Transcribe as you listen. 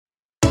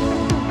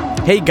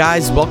Hey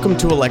guys, welcome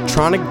to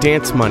Electronic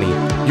Dance Money,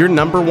 your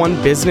number one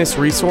business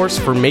resource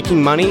for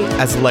making money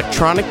as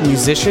electronic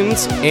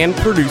musicians and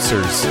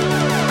producers.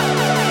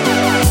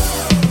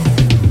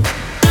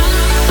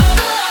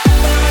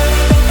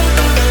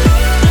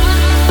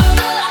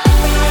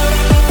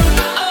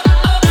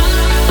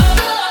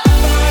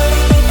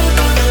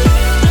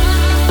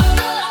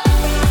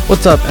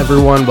 What's up,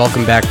 everyone?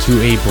 Welcome back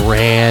to a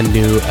brand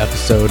new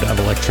episode of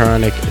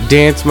Electronic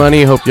Dance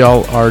Money. Hope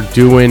y'all are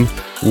doing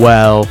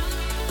well.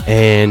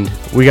 And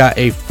we got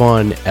a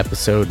fun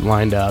episode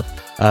lined up.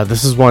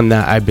 This is one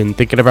that I've been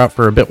thinking about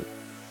for a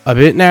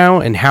bit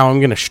now, and how I'm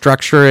going to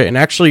structure it, and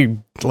actually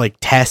like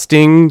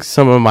testing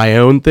some of my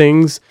own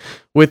things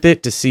with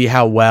it to see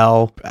how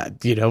well,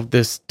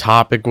 this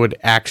topic would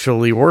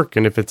actually work,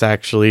 and if it's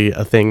actually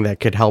a thing that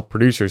could help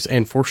producers.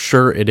 And for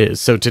sure it is.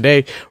 So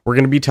today we're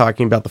going to be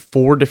talking about the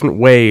 4 different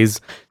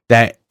ways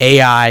that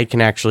AI can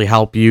actually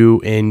help you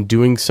in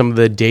doing some of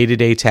the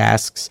day-to-day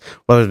tasks,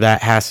 whether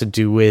that has to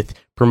do with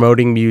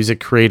promoting music,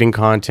 creating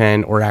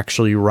content, or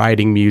actually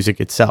writing music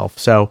itself.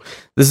 So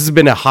this has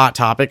been a hot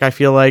topic, I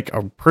feel like,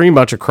 pretty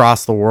much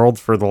across the world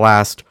for the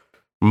last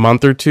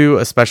month or two,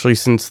 especially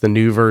since the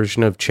new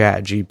version of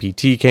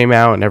ChatGPT came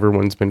out, and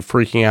everyone's been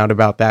freaking out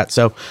about that.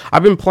 So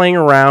I've been playing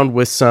around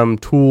with some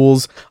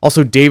tools.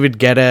 Also, David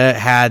Guetta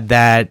had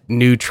that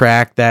new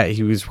track that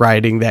he was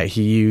writing that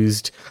he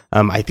used,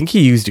 I think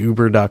he used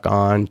UberDuck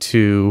on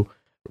to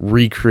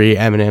recreate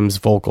Eminem's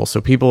vocal. So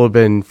people have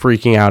been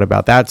freaking out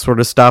about that sort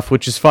of stuff,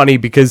 which is funny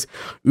because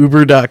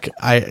UberDuck,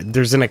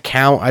 there's an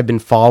account I've been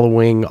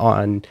following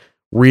on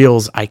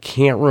Reels. I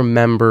can't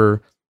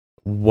remember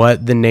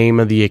what the name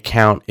of the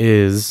account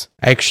is.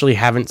 I actually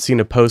haven't seen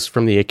a post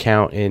from the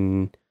account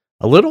in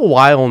a little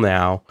while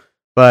now,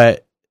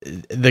 but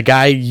the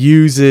guy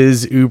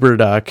uses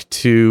UberDuck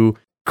to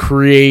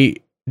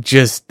create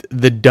just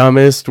the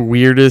dumbest,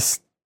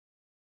 weirdest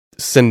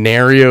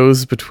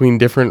scenarios between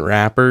different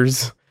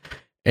rappers,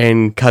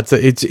 and cuts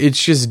it.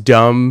 It's just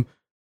dumb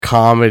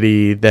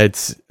comedy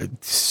that's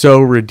so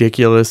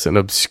ridiculous and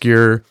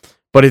obscure,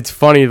 but it's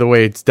funny the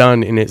way it's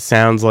done, and it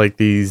sounds like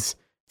these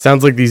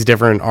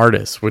different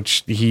artists,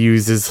 which he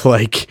uses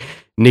like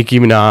Nicki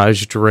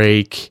Minaj,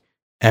 Drake,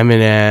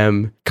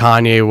 Eminem,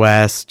 Kanye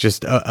West,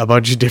 just a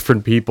bunch of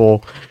different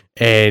people,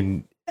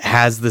 and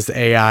has this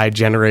AI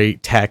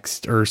generate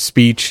text or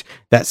speech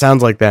that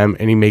sounds like them,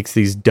 and he makes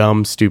these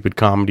dumb, stupid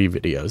comedy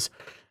videos.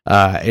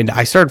 And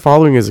I started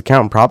following his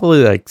account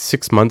probably like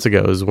 6 months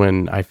ago is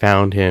when I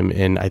found him,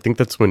 and I think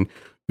that's when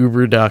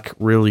UberDuck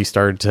really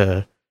started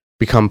to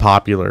become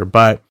popular.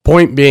 But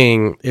point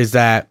being is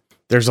that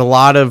there's a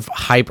lot of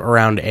hype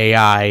around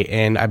AI,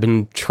 and I've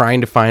been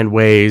trying to find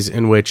ways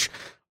in which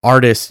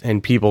artists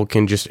and people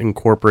can just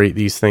incorporate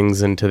these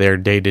things into their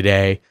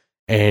day-to-day,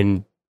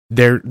 and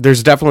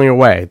there's definitely a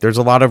way. There's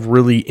a lot of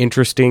really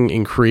interesting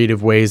and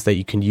creative ways that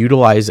you can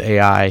utilize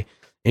AI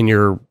in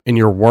your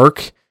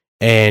work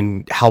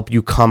and help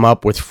you come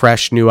up with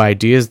fresh new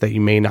ideas that you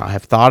may not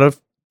have thought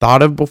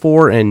of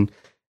before, and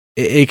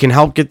it can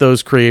help get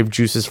those creative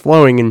juices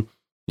flowing. And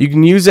you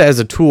can use it as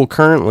a tool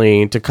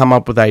currently to come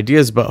up with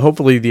ideas, but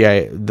hopefully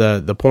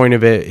the point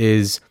of it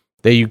is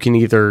that you can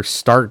either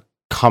start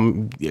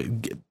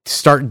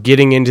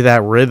getting into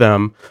that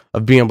rhythm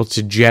of being able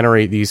to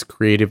generate these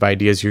creative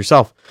ideas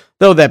yourself.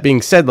 Though that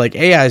being said, like,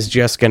 AI is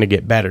just going to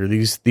get better.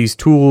 These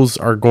tools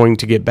are going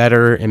to get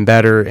better and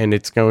better, and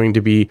it's going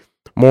to be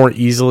more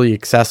easily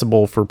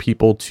accessible for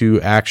people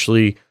to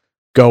actually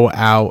go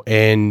out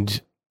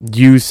and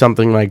use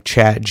something like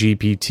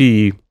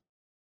ChatGPT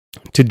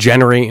to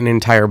generate an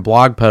entire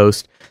blog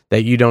post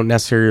that you don't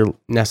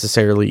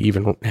necessarily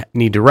even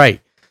need to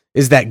write.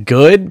 Is that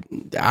good?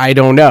 I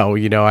don't know.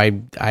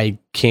 I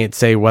can't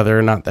say whether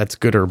or not that's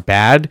good or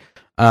bad.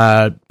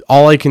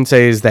 All I can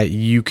say is that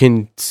you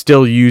can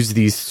still use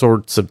these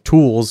sorts of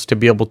tools to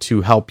be able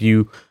to help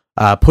you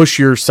push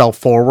yourself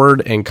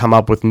forward and come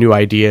up with new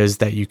ideas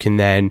that you can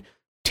then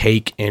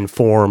take and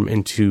form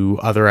into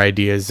other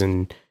ideas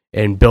and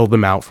build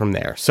them out from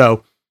there.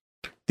 So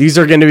these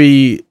are going to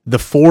be the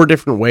 4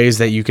 different ways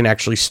that you can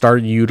actually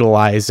start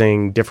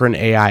utilizing different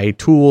AI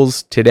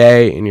tools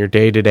today in your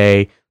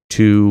day-to-day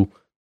to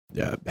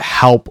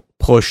help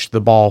push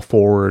the ball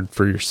forward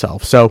for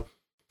yourself. So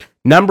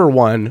number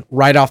 1,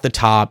 right off the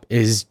top,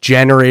 is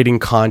generating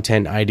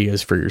content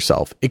ideas for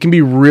yourself. It can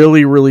be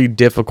really, really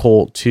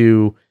difficult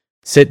to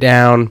sit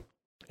down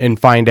and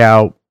find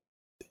out,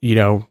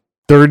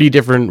 30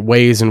 different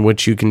ways in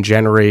which you can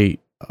generate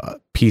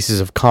pieces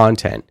of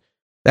content.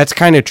 That's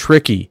kind of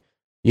tricky.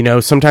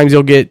 Sometimes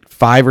you'll get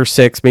 5 or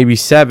 6, maybe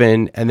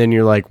 7, and then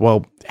you're like,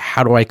 well,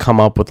 how do I come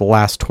up with the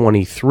last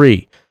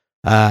 23?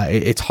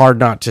 It's hard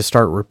not to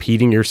start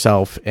repeating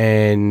yourself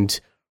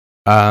and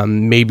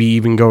maybe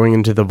even going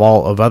into the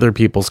vault of other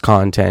people's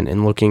content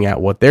and looking at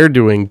what they're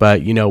doing.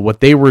 But, what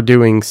they were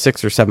doing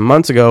 6 or 7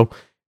 months ago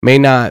may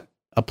not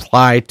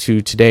apply to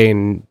today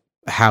and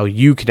how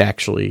you can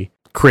actually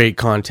create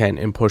content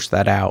and push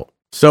that out.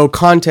 So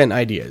content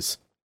ideas.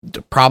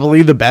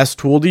 Probably the best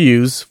tool to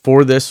use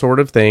for this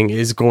sort of thing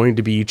is going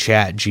to be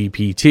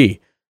ChatGPT.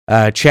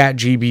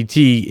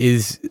 ChatGPT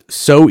is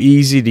so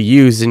easy to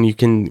use, and you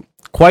can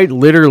quite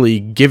literally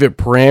give it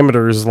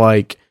parameters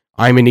like,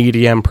 I'm an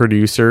EDM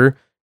producer.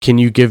 Can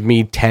you give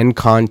me 10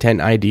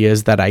 content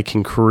ideas that I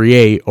can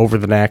create over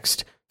the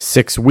next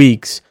 6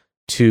 weeks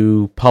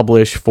to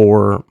publish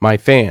for my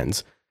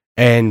fans?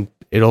 And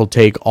it'll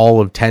take all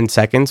of 10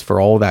 seconds for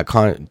all of that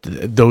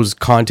those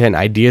content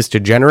ideas to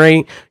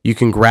generate. You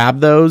can grab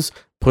those,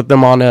 put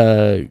them on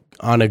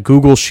a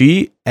Google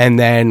sheet, and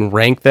then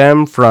rank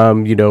them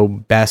from,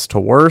 best to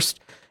worst,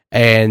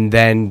 and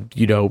then,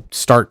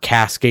 start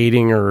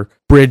cascading or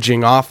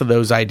bridging off of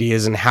those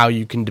ideas and how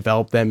you can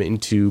develop them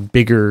into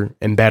bigger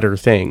and better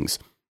things.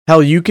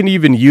 Hell, you can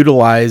even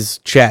utilize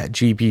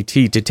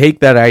ChatGPT to take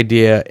that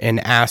idea and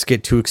ask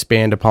it to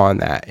expand upon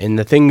that, and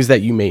the things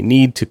that you may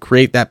need to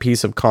create that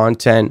piece of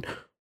content,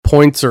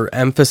 points or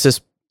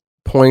emphasis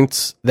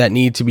points that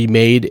need to be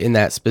made in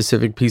that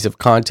specific piece of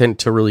content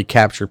to really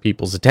capture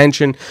people's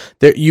attention.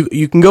 There,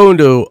 you can go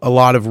into a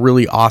lot of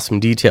really awesome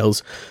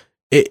details.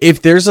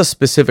 If there's a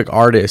specific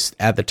artist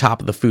at the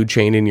top of the food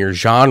chain in your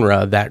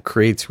genre that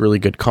creates really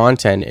good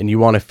content, and you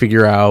want to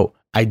figure out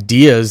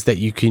ideas that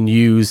you can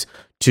use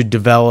to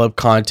develop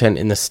content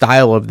in the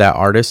style of that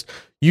artist,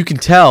 you can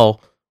tell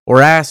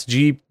or ask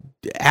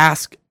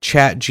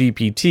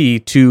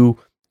ChatGPT to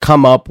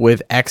come up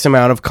with X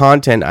amount of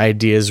content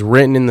ideas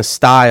written in the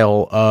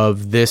style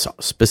of this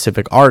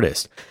specific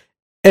artist.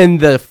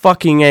 And the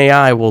fucking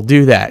AI will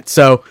do that.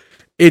 So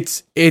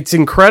it's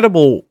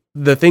incredible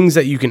the things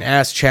that you can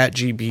ask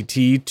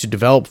ChatGPT to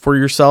develop for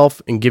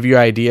yourself and give you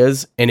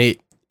ideas. And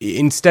it,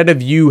 instead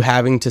of you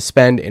having to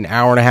spend an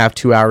hour and a half,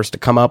 2 hours to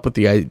come up with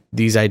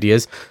these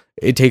ideas,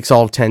 it takes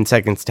all of 10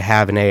 seconds to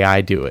have an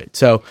AI do it.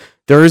 So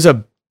there is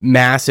a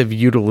massive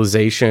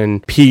utilization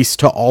piece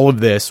to all of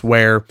this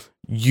where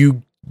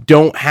you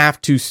don't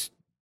have to,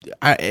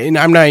 and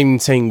I'm not even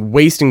saying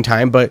wasting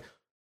time, but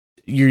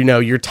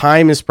your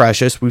time is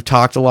precious. We've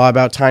talked a lot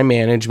about time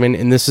management,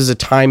 and this is a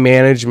time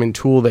management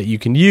tool that you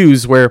can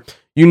use where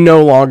you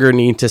no longer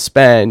need to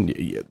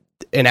spend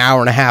an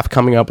hour and a half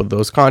coming up with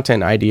those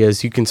content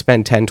ideas. You can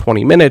spend 10,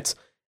 20 minutes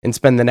and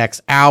spend the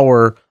next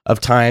hour of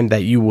time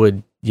that you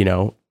would,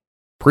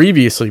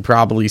 previously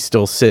probably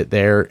still sit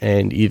there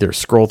and either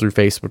scroll through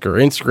Facebook or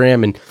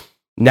Instagram. And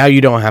now you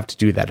don't have to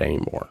do that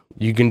anymore.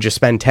 You can just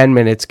spend 10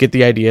 minutes, get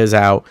the ideas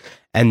out,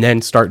 and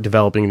then start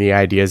developing the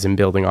ideas and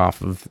building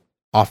off of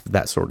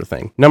that sort of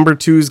thing. Number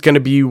 2 is going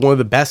to be one of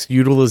the best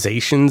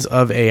utilizations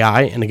of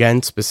AI. And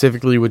again,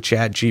 specifically with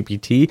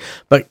ChatGPT,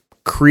 but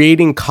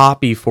creating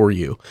copy for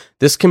you.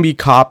 This can be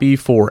copy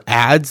for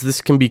ads.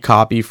 This can be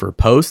copy for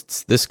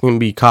posts. This can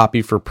be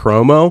copy for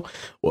promo.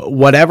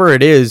 Whatever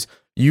it is,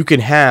 you can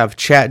have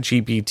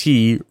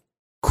ChatGPT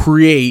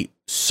create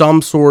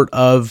some sort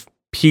of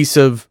piece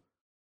of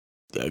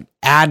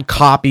ad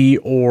copy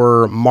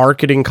or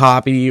marketing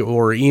copy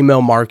or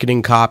email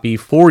marketing copy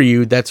for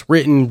you that's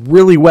written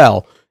really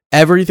well.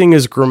 Everything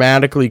is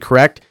grammatically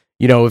correct.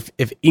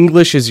 If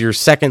English is your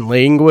second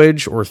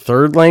language or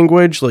third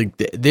language, like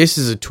this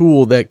is a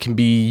tool that can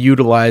be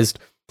utilized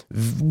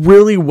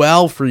really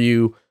well for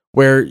you,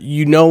 where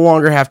you no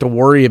longer have to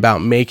worry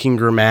about making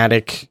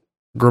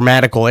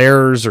grammatical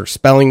errors or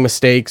spelling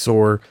mistakes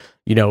or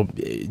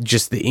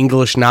just the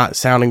English not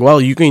sounding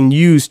well. You can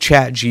use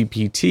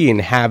ChatGPT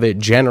and have it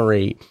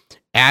generate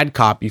ad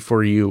copy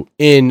for you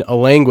in a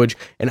language.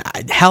 And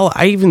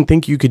I even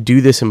think you could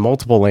do this in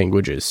multiple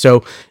languages.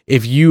 So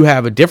if you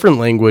have a different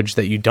language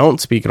that you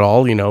don't speak at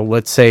all,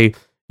 let's say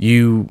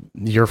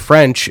you're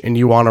French and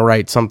you want to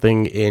write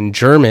something in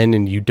German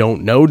and you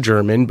don't know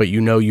German, but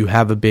you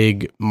have a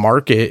big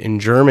market in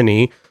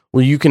Germany,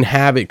 well, you can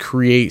have it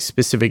create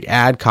specific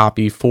ad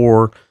copy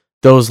for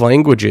those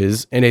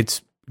languages, and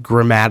it's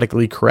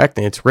grammatically correct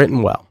and it's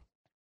written well.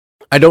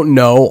 I don't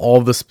know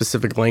all the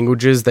specific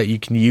languages that you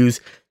can use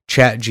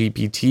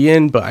ChatGPT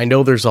in, but I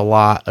know there's a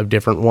lot of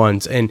different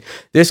ones, and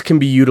this can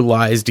be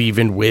utilized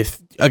even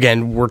with,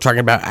 again, we're talking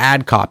about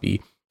ad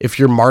copy. If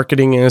you're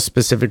marketing in a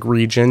specific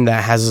region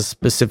that has a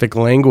specific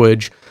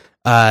language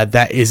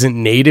that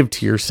isn't native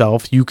to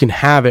yourself, you can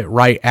have it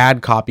write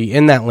ad copy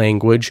in that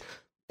language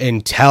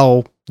and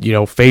tell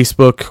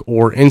Facebook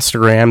or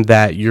Instagram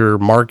that you're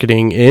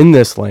marketing in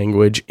this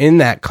language in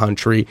that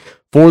country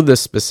for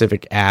this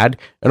specific ad,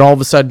 and all of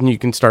a sudden you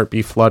can start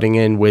be flooding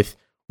in with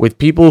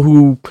people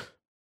who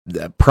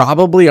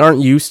probably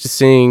aren't used to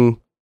seeing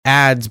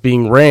ads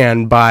being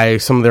ran by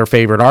some of their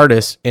favorite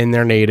artists in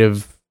their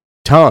native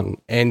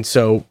tongue, and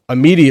so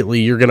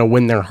immediately you're going to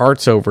win their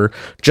hearts over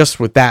just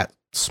with that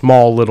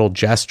small little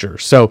gesture.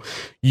 So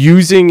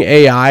using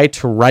AI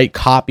to write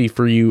copy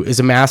for you is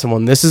a massive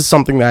one. This is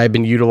something that I've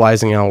been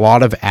utilizing in a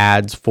lot of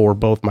ads for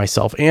both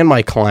myself and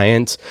my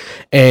clients,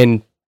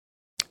 and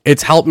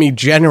it's helped me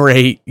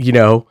generate,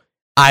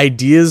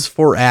 ideas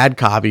for ad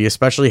copy,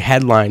 especially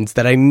headlines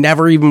that I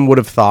never even would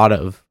have thought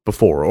of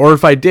before. Or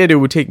if I did, it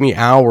would take me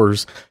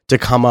hours to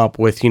come up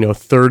with,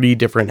 30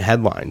 different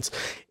headlines.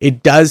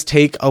 It does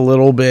take a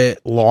little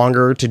bit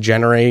longer to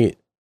generate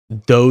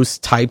those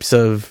types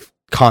of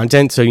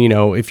content. So,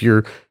 if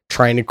you're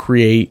trying to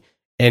create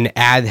an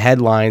ad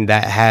headline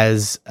that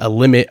has a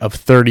limit of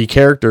 30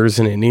 characters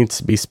and it needs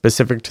to be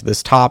specific to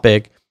this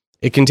topic,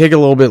 it can take a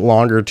little bit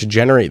longer to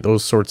generate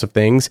those sorts of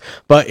things,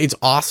 but it's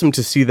awesome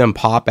to see them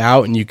pop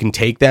out, and you can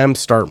take them,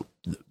 start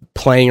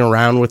playing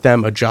around with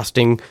them,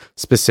 adjusting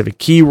specific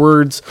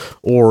keywords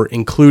or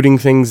including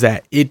things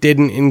that it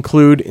didn't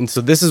include. And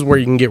so this is where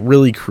you can get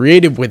really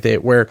creative with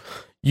it, where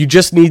you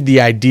just need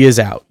the ideas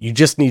out. You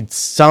just need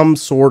some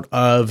sort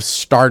of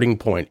starting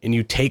point, and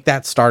you take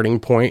that starting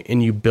point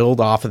and you build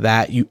off of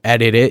that. You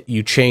edit it,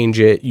 you change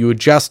it, you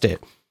adjust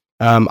it.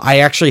 I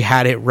actually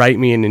had it write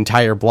me an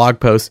entire blog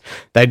post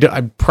that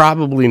I'm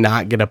probably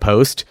not going to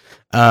post,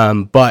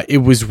 but it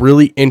was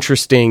really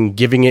interesting,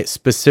 giving it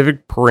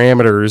specific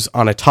parameters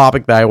on a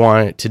topic that I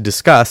wanted to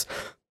discuss.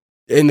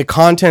 And the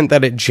content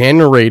that it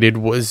generated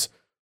was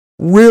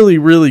really,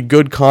 really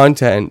good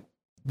content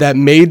that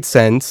made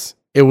sense.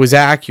 It was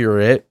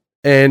accurate.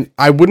 And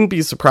I wouldn't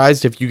be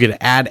surprised if you could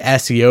add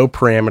SEO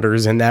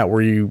parameters in that,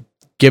 where you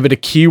give it a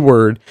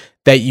keyword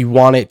that you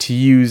want it to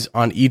use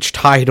on each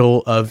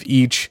title of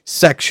each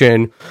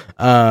section,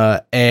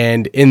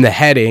 and in the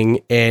heading,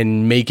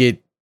 and make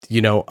it,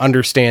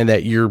 understand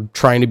that you're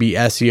trying to be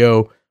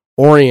SEO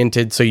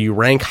oriented, so you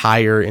rank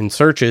higher in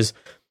searches.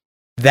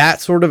 That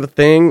sort of a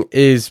thing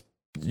is,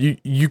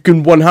 you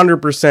can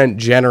 100%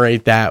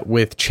 generate that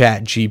with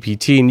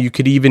ChatGPT, and you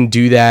could even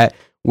do that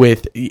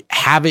with,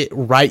 have it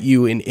write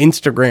you an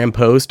Instagram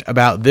post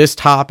about this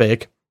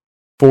topic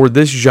for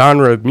this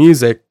genre of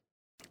music,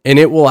 and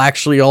it will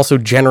actually also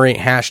generate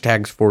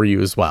hashtags for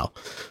you as well.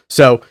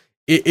 So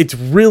it's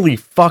really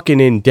fucking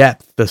in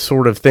depth, the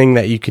sort of thing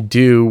that you could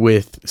do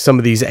with some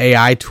of these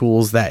AI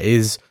tools that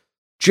is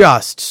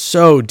just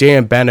so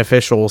damn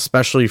beneficial,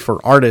 especially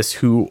for artists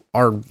who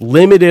are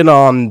limited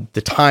on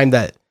the time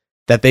that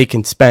they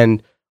can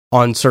spend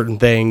on certain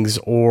things,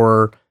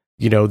 or,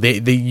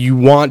 you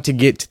want to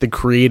get to the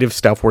creative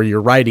stuff where you're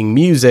writing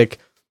music,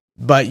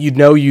 but you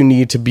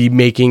need to be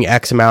making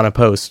X amount of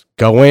posts.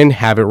 Go in,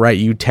 have it write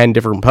you 10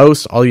 different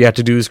posts. All you have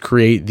to do is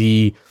create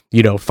the,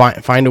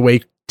 find a way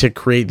to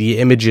create the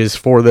images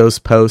for those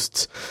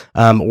posts,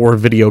 or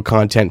video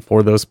content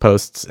for those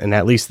posts. And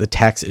at least the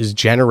text is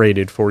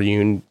generated for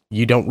you, and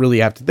you don't really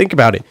have to think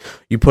about it.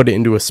 You put it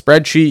into a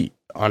spreadsheet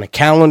on a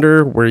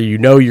calendar where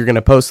you're going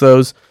to post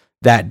those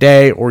that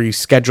day, or you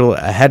schedule it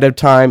ahead of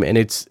time, and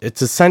it's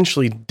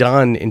essentially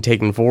done and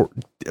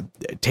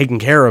taken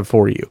care of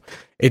for you.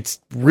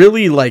 It's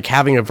really like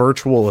having a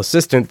virtual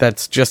assistant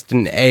that's just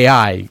an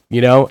AI.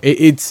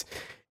 It's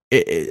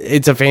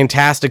a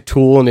fantastic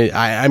tool, and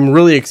I'm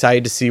really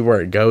excited to see where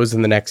it goes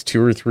in the next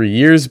 2 or 3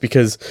 years,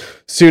 because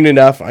soon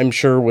enough, I'm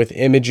sure with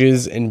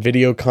images and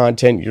video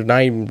content, you're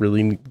not even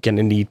really going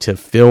to need to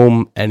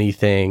film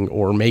anything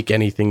or make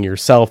anything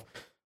yourself.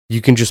 You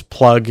can just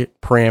plug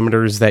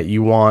parameters that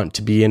you want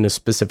to be in a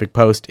specific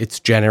post. It's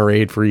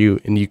generated for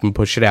you, and you can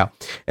push it out.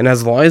 And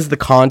as long as the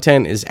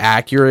content is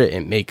accurate,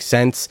 it makes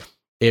sense,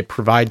 it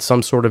provides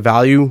some sort of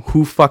value,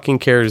 who fucking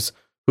cares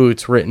who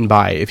it's written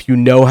by? If you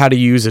know how to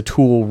use a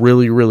tool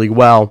really, really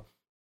well,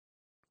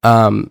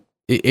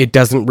 it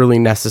doesn't really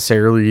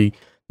necessarily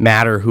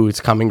matter who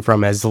it's coming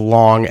from, as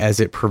long as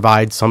it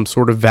provides some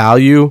sort of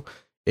value.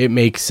 It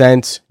makes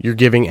sense. You're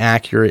giving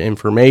accurate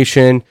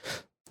information.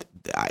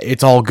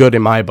 It's all good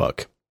in my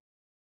book.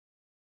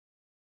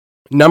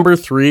 Number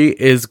 3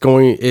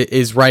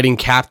 is writing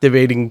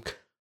captivating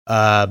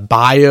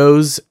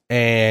bios,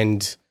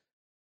 and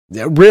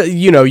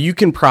you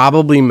can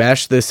probably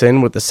mesh this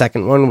in with the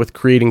second one with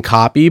creating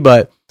copy,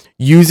 but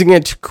using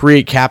it to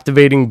create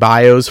captivating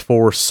bios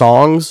for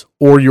songs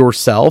or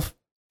yourself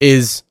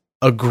is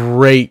a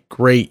great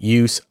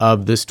use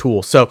of this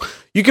tool. So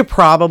you could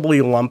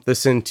probably lump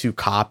this into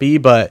copy,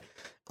 but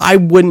I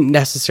wouldn't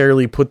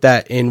necessarily put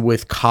that in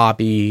with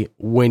copy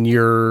when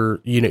you're,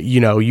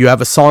 you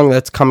have a song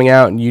that's coming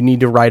out and you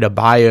need to write a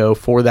bio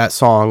for that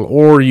song,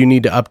 or you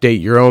need to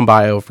update your own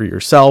bio for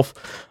yourself.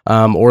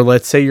 Or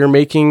let's say you're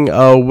making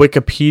a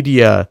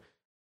Wikipedia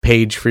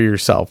page for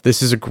yourself.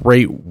 This is a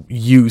great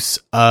use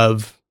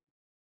of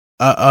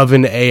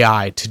an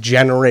AI to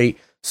generate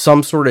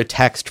some sort of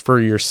text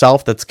for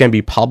yourself that's going to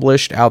be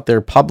published out there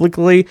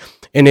publicly,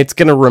 and it's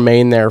going to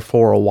remain there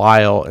for a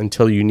while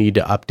until you need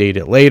to update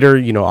it later.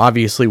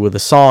 Obviously with a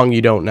song, you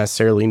don't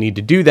necessarily need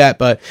to do that,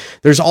 but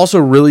there's also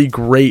really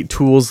great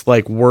tools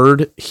like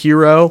Word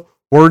Hero.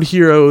 Word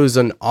Hero is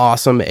an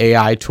awesome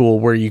AI tool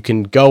where you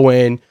can go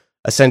in,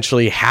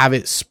 essentially have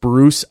it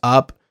spruce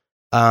up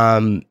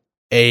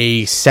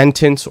a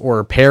sentence or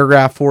a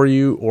paragraph for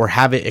you, or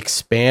have it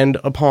expand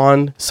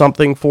upon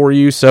something for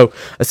you. So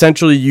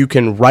essentially you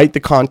can write the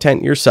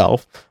content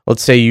yourself.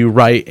 Let's say you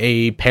write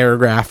a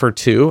paragraph or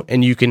two,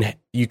 and you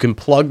can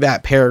plug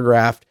that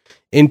paragraph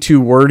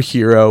into Word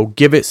Hero,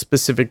 give it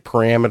specific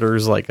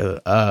parameters, like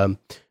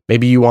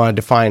maybe you want to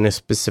define a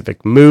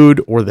specific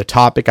mood or the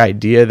topic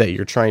idea that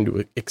you're trying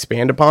to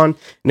expand upon,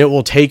 and it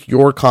will take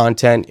your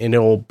content and it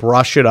will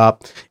brush it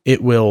up.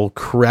 It will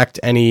correct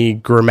any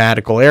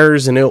grammatical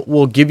errors, and it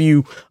will give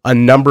you a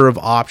number of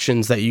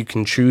options that you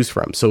can choose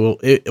from. So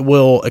it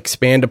will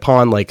expand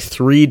upon like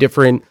 3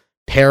 different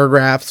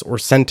paragraphs or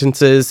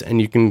sentences,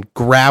 and you can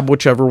grab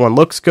whichever one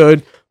looks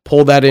good,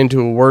 pull that into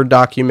a Word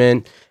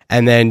document,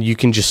 and then you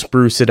can just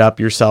spruce it up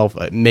yourself,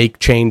 make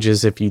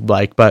changes if you'd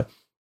like. But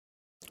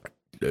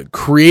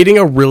creating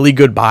a really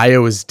good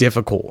bio is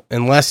difficult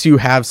unless you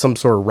have some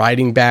sort of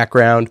writing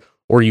background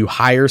or you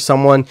hire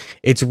someone.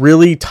 It's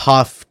really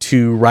tough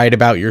to write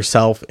about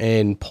yourself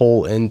and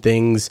pull in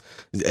things,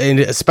 and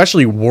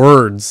especially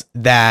words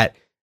that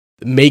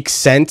make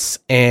sense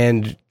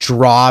and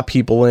draw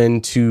people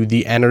into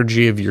the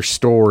energy of your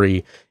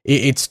story.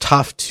 It's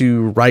tough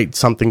to write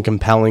something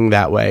compelling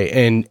that way.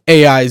 And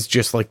AI is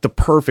just like the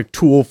perfect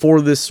tool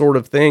for this sort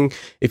of thing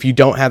if you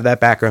don't have that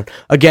background.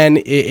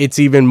 Again, it's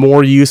even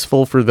more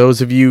useful for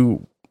those of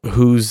you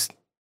whose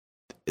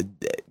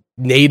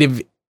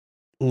native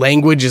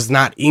language is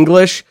not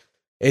English.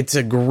 It's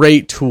a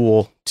great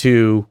tool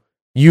to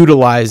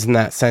utilize in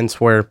that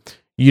sense where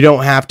you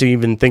don't have to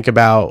even think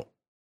about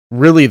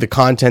really the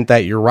content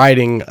that you're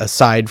writing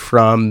aside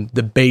from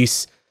the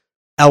base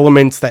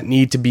elements that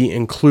need to be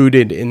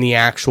included in the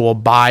actual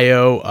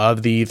bio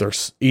of the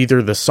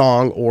either the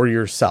song or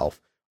yourself.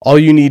 All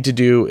you need to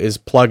do is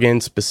plug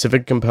in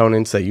specific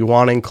components that you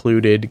want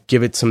included,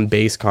 give it some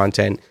base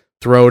content,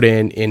 throw it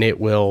in, and it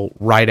will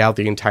write out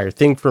the entire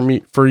thing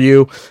for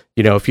you.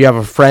 You know, if you have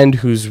a friend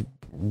who's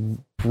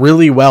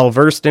really well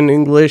versed in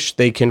English,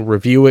 they can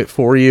review it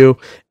for you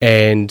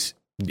and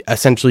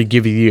essentially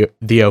give you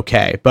the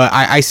okay. But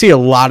I see a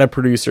lot of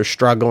producers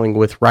struggling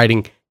with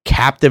writing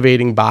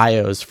captivating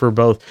bios for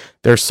both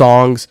their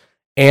songs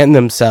and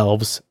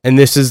themselves, and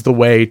this is the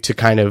way to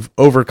kind of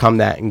overcome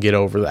that and get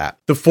over that.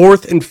 The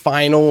fourth and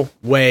final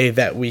way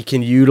that we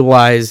can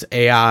utilize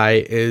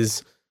AI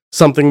is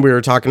something we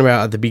were talking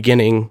about at the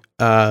beginning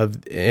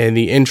of in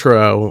the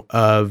intro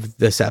of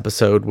this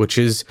episode, which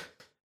is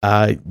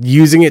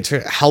using it to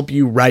help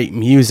you write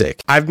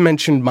music. I've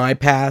mentioned my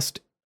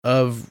past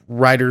of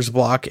writer's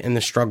block and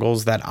the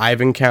struggles that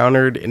I've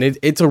encountered, and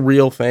it's a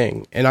real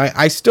thing, and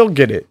I still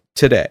get it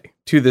to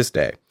this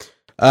day.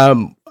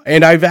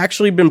 And I've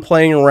actually been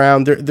playing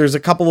around. There's a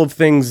couple of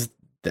things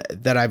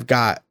that I've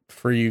got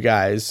for you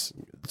guys,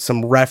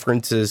 some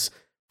references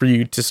for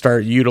you to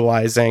start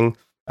utilizing,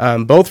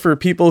 both for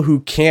people who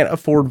can't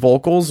afford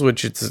vocals,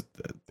 which it's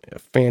a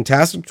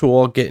fantastic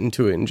tool. I'll get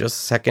into it in just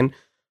a second,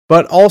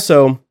 but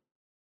also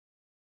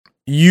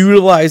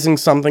utilizing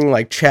something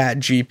like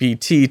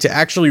ChatGPT to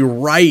actually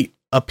write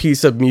a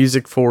piece of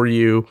music for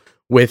you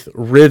with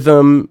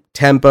rhythm,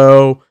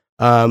 tempo,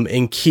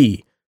 and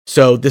key.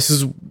 So this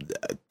is,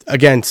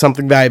 again,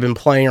 something that I've been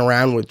playing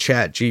around with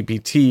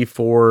ChatGPT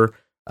for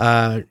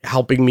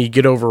helping me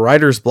get over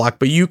writer's block.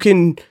 But you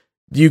can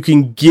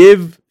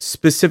give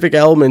specific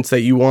elements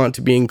that you want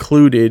to be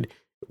included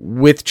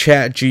with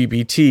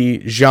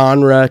ChatGPT,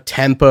 genre,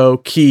 tempo,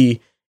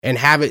 key, and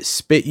have it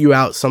spit you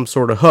out some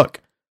sort of hook.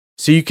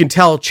 So you can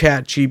tell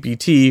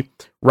ChatGPT,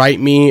 write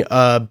me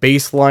a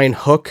baseline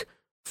hook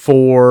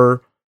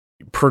for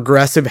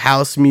progressive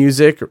house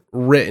music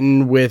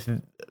written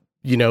with,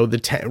 you know,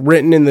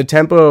 written in the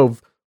tempo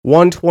of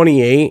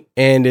 128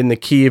 and in the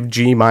key of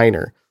G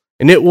minor.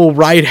 And it will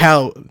write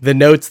out the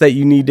notes that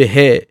you need to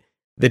hit,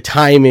 the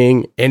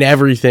timing and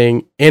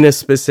everything in a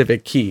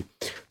specific key.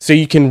 So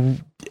you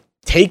can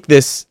take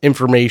this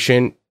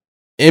information,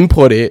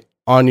 input it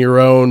on your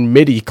own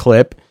MIDI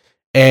clip,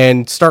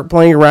 and start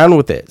playing around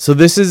with it. So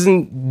this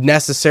isn't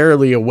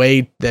necessarily a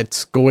way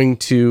that's going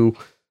to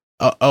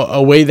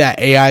a way that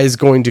AI is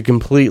going to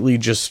completely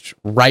just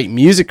write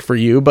music for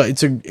you,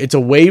 but it's a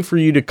way for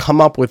you to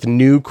come up with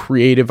new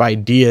creative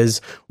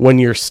ideas when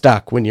you're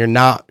stuck, when you're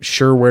not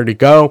sure where to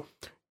go.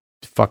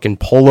 Fucking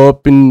pull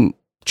up in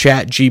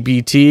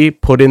ChatGPT,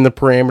 put in the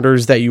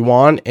parameters that you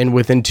want, and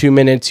within 2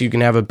 minutes you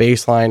can have a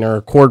bass line or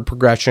a chord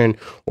progression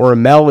or a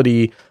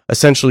melody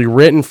essentially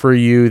written for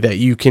you that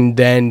you can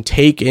then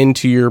take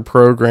into your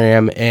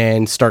program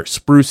and start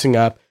sprucing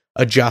up,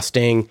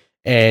 adjusting,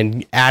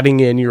 and adding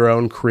in your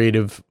own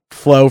creative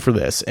flow for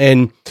this.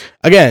 And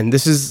again,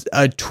 this is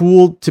a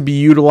tool to be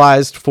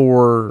utilized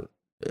for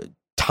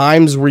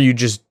times where you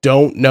just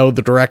don't know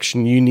the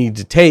direction you need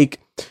to take,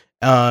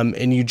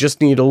 and you just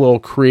need a little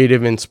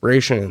creative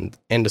inspiration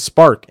and a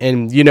spark.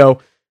 And, you know,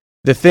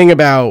 the thing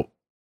about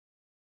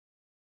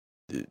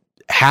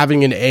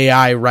having an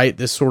AI write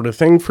this sort of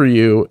thing for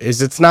you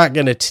is it's not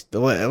going to,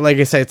 like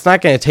I said, it's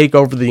not going to take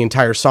over the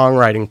entire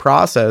songwriting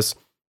process,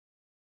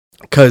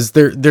 because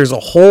there's a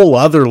whole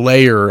other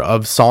layer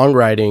of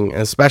songwriting,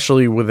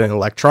 especially within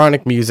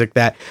electronic music,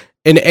 that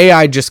an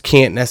AI just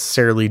can't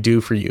necessarily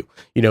do for you.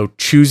 You know,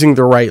 choosing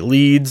the right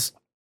leads,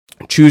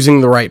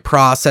 choosing the right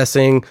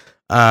processing,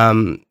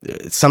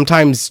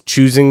 sometimes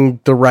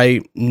choosing the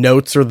right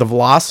notes or the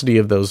velocity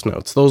of those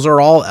notes. Those are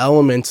all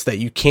elements that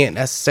you can't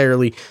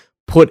necessarily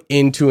put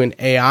into an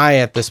AI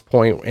at this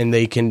point, and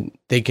they can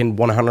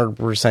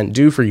 100%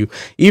 do for you.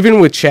 Even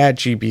with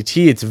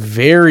ChatGPT, it's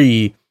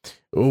very,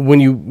 when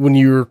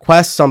you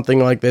request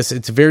something like this,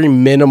 it's very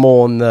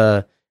minimal in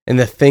the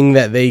thing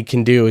that they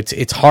can do.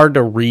 It's hard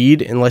to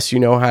read unless you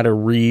know how to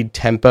read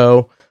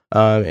tempo,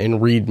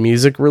 and read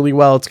music really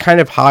well, it's kind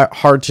of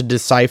hard to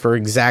decipher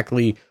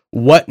exactly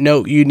what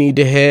note you need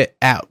to hit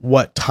at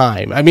what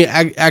time. I mean,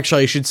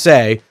 actually, I should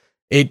say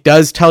it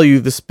does tell you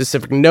the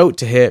specific note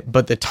to hit,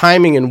 but the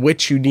timing in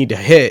which you need to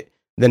hit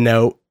the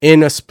note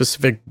in a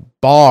specific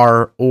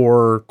bar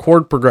or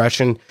chord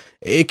progression,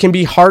 it can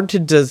be hard to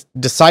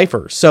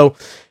decipher. So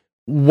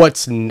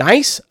what's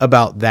nice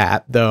about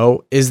that,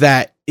 though, is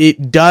that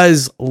it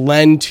does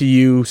lend to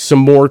you some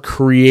more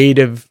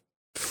creative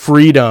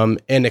freedom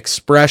and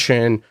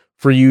expression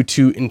for you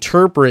to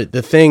interpret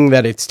the thing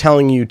that it's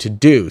telling you to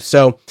do.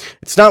 So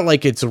it's not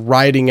like it's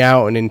writing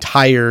out an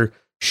entire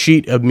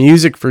sheet of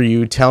music for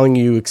you, telling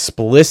you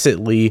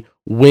explicitly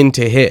when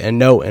to hit a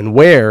note and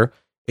where.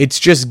 It's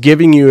just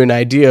giving you an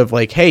idea of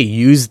like, hey,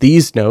 use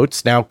these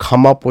notes, now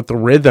come up with the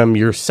rhythm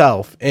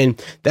yourself.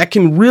 And that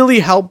can really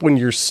help when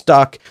you're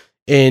stuck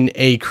in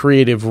a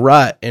creative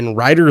rut and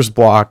writer's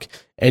block,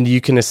 and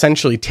you can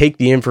essentially take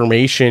the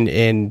information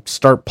and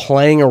start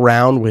playing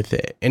around with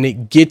it, and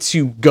it gets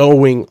you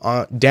going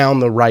down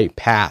the right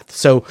path.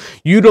 So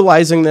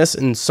utilizing this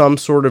in some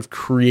sort of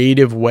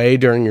creative way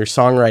during your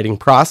songwriting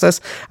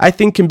process, I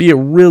think can be a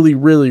really,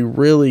 really,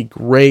 really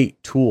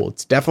great tool.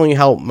 It's definitely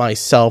helped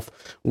myself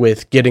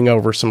with getting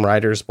over some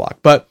writer's block.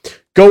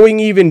 But going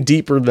even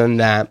deeper than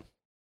that,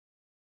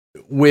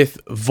 with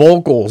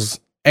vocals,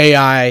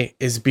 AI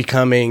is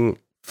becoming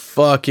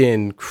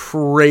fucking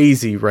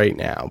crazy right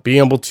now,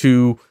 being able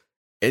to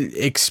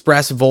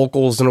express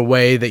vocals in a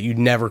way that you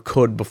never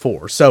could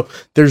before. So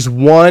there's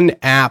one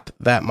app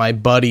that my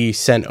buddy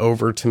sent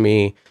over to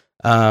me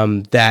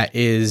that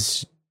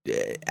is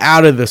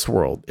out of this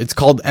world. It's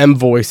called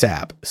mVoice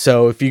app.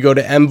 So if you go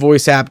to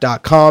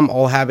mvoiceapp.com,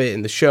 I'll have it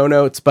in the show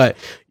notes, but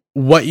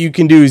what you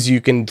can do is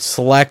you can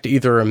select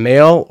either a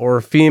male or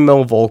a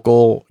female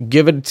vocal,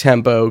 give it a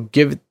tempo,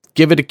 give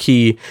it a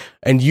key,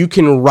 and you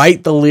can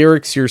write the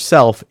lyrics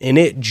yourself, and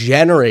it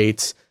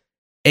generates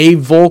a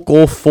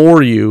vocal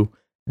for you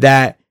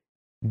that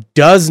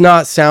does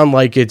not sound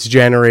like it's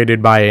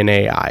generated by an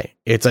AI.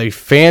 It's a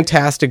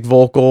fantastic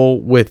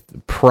vocal with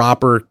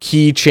proper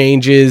key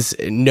changes,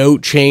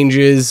 note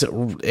changes,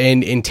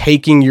 and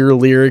taking your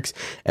lyrics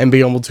and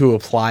being able to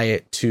apply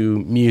it to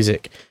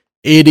music.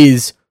 It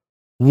is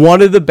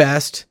one of the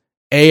best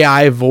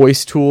AI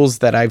voice tools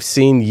that I've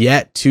seen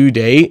yet to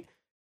date.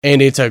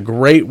 And it's a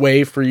great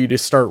way for you to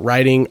start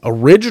writing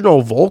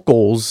original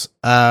vocals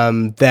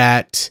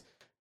that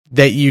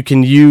you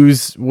can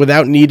use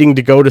without needing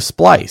to go to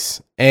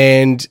Splice.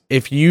 And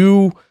if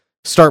you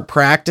start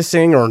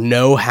practicing or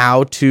know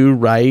how to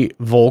write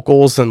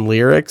vocals and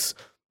lyrics,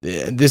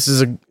 this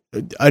is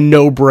a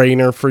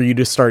no-brainer for you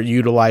to start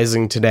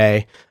utilizing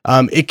today.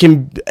 It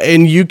can,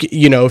 and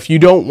you know, if you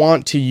don't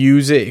want to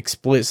use it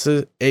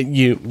explicit,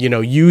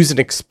 use an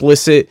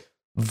explicit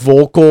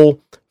vocal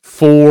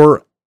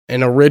for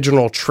an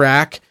original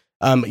track.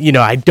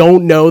 I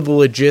don't know the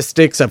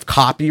logistics of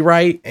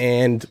copyright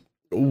and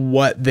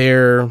what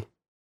their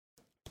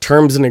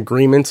terms and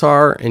agreements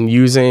are in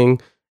using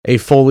a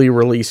fully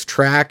released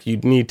track.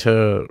 You'd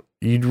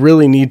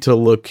really need to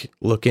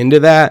look into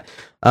that.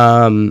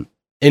 And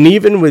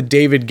even with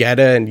David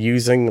Guetta and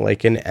using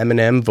like an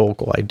Eminem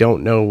vocal, I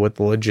don't know what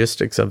the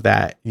logistics of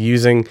that,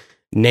 using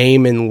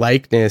name and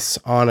likeness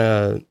on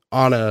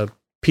a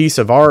piece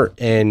of art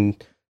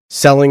and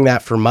selling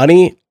that for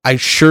money.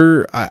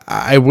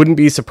 I wouldn't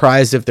be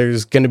surprised if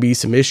there's going to be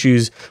some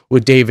issues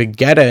with David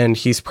Guetta, and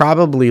he's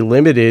probably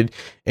limited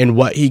in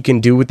what he can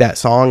do with that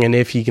song and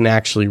if he can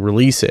actually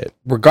release it.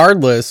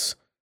 Regardless,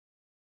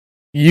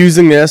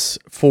 using this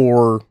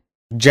for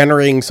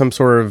generating some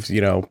sort of,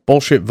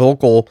 bullshit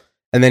vocal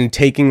and then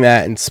taking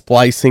that and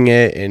splicing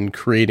it and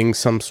creating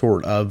some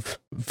sort of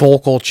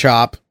vocal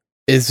chop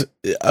is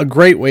a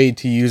great way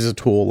to use a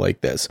tool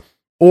like this.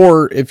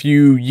 Or if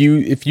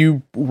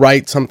you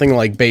write something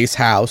like bass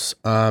house,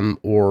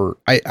 or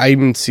I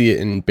even see it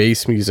in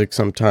bass music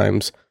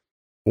sometimes,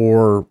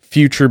 or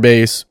future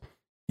bass,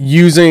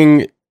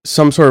 using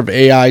some sort of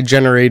AI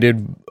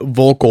generated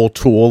vocal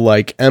tool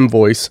like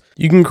mVoice,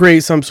 you can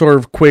create some sort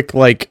of quick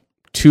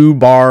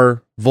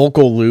 2-bar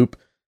vocal loop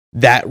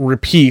that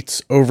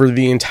repeats over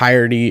the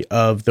entirety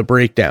of the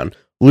breakdown.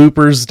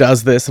 Loopers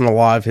does this in a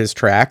lot of his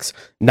tracks,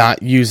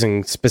 not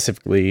using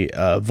specifically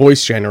a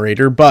voice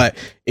generator, but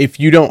if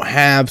you don't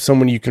have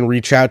someone you can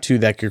reach out to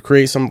that could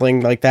create something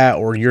like that,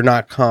 or you're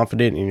not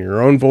confident in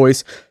your own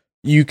voice,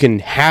 you can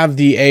have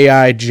the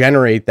AI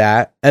generate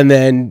that and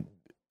then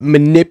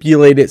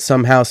manipulate it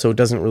somehow so it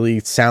doesn't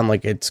really sound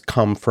like it's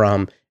come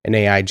from an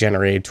AI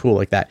generated tool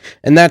like that.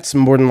 And that's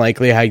more than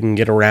likely how you can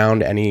get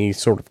around any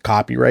sort of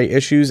copyright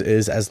issues,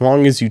 is as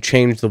long as you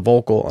change the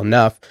vocal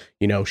enough,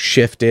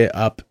 shift it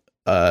up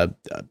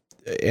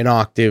an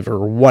octave or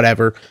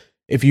whatever.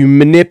 If you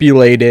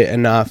manipulate it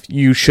enough,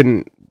 you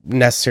shouldn't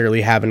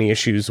necessarily have any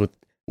issues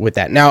with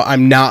that. Now,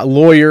 I'm not a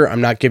lawyer.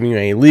 I'm not giving you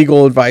any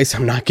legal advice.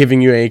 I'm not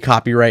giving you any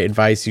copyright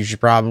advice. You should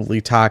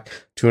probably talk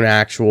to an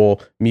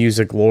actual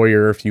music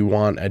lawyer if you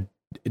want a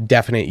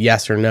definite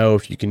yes or no,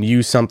 if you can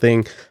use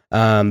something.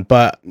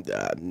 But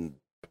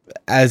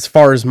as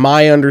far as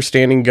my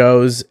understanding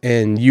goes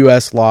in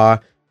US law,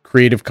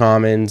 Creative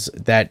Commons,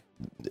 that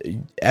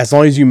as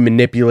long as you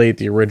manipulate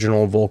the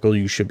original vocal,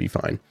 you should be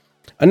fine.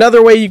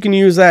 Another way you can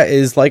use that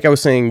is, like I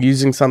was saying,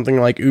 using something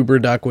like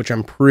UberDuck, which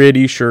I'm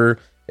pretty sure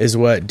is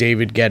what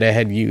David Guetta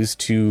had used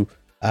to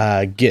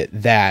get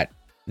that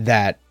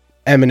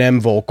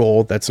Eminem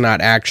vocal that's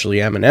not actually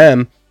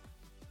Eminem.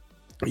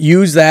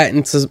 Use that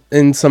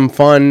in some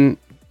fun,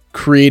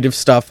 creative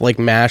stuff like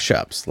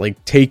mashups,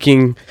 like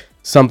taking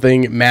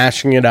something,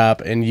 mashing it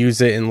up, and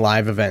use it in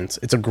live events.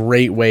 It's a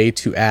great way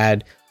to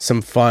add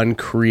some fun,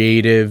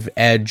 creative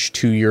edge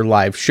to your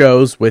live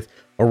shows with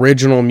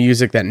original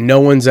music that no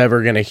one's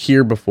ever going to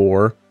hear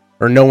before,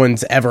 or no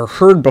one's ever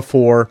heard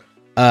before,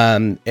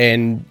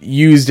 and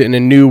used in a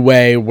new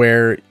way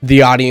where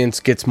the audience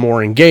gets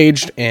more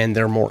engaged and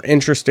they're more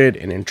interested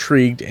and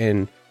intrigued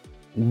in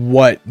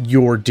what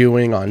you're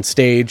doing on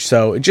stage.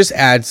 So it just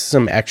adds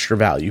some extra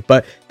value.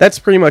 But that's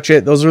pretty much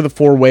it. Those are the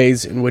 4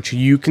 ways in which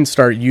you can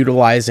start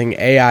utilizing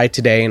AI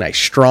today, and I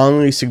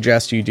strongly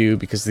suggest you do,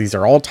 because these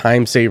are all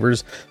time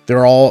savers. They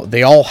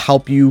all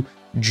help you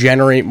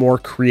generate more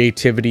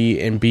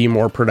creativity and be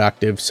more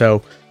productive.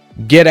 So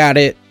get at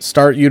it,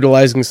 start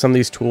utilizing some of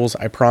these tools.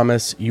 I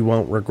promise you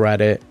won't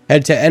regret it.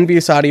 Head to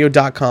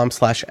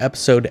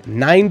enviousaudio.com/episode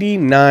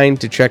 99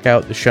 to check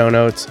out the show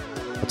notes.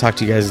 I'll talk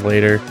to you guys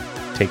later.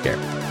 Take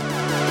care.